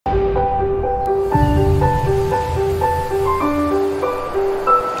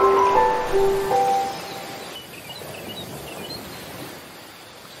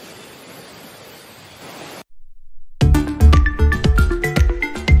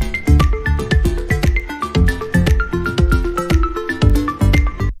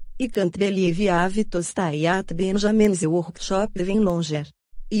can't believe I've to stay at Benjamin's workshop even longer.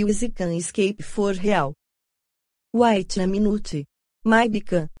 You can escape for real. Wait a minute. Maybe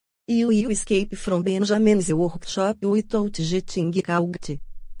can. You escape from Benjamin's workshop without getting caught.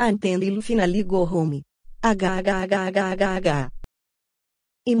 Until you finally go home. H.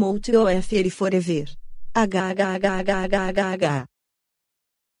 Emote OFR forever. H.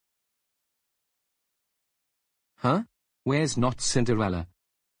 Huh? Where's not Cinderella?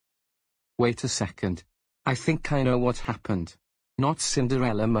 Wait a second. I think I know what happened. Not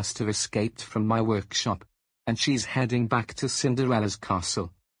Cinderella must have escaped from my workshop. And she's heading back to Cinderella's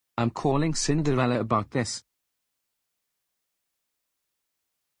castle. I'm calling Cinderella about this.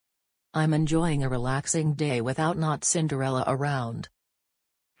 I'm enjoying a relaxing day without not Cinderella around.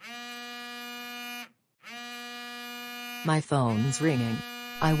 My phone's ringing.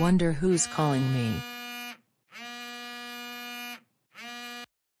 I wonder who's calling me.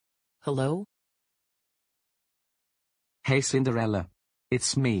 Hello? Hey Cinderella.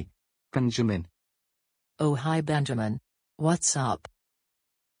 It's me, Benjamin. Oh hi Benjamin. What's up?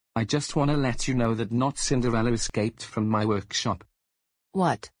 I just wanna let you know that not Cinderella escaped from my workshop.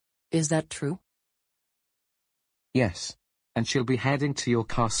 What? Is that true? Yes. And she'll be heading to your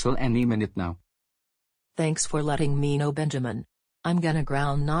castle any minute now. Thanks for letting me know Benjamin. I'm gonna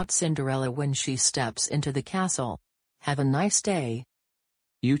ground not Cinderella when she steps into the castle. Have a nice day.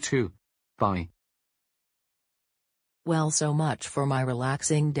 You too. Bye. Well, so much for my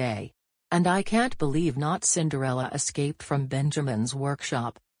relaxing day. And I can't believe not Cinderella escaped from Benjamin's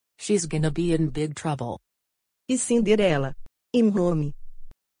workshop. She's gonna be in big trouble. Cinderella. I'm home.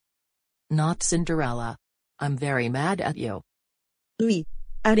 Not Cinderella. I'm very mad at you. We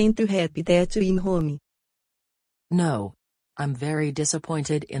aren't you happy that I'm home? No. I'm very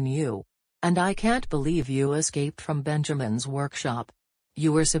disappointed in you. And I can't believe you escaped from Benjamin's workshop.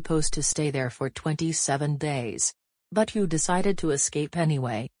 You were supposed to stay there for 27 days. But you decided to escape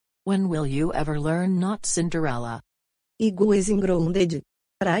anyway. When will you ever learn not Cinderella? Ego is grounded,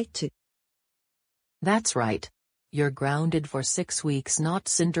 right? That's right. You're grounded for 6 weeks not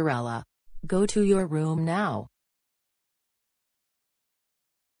Cinderella. Go to your room now.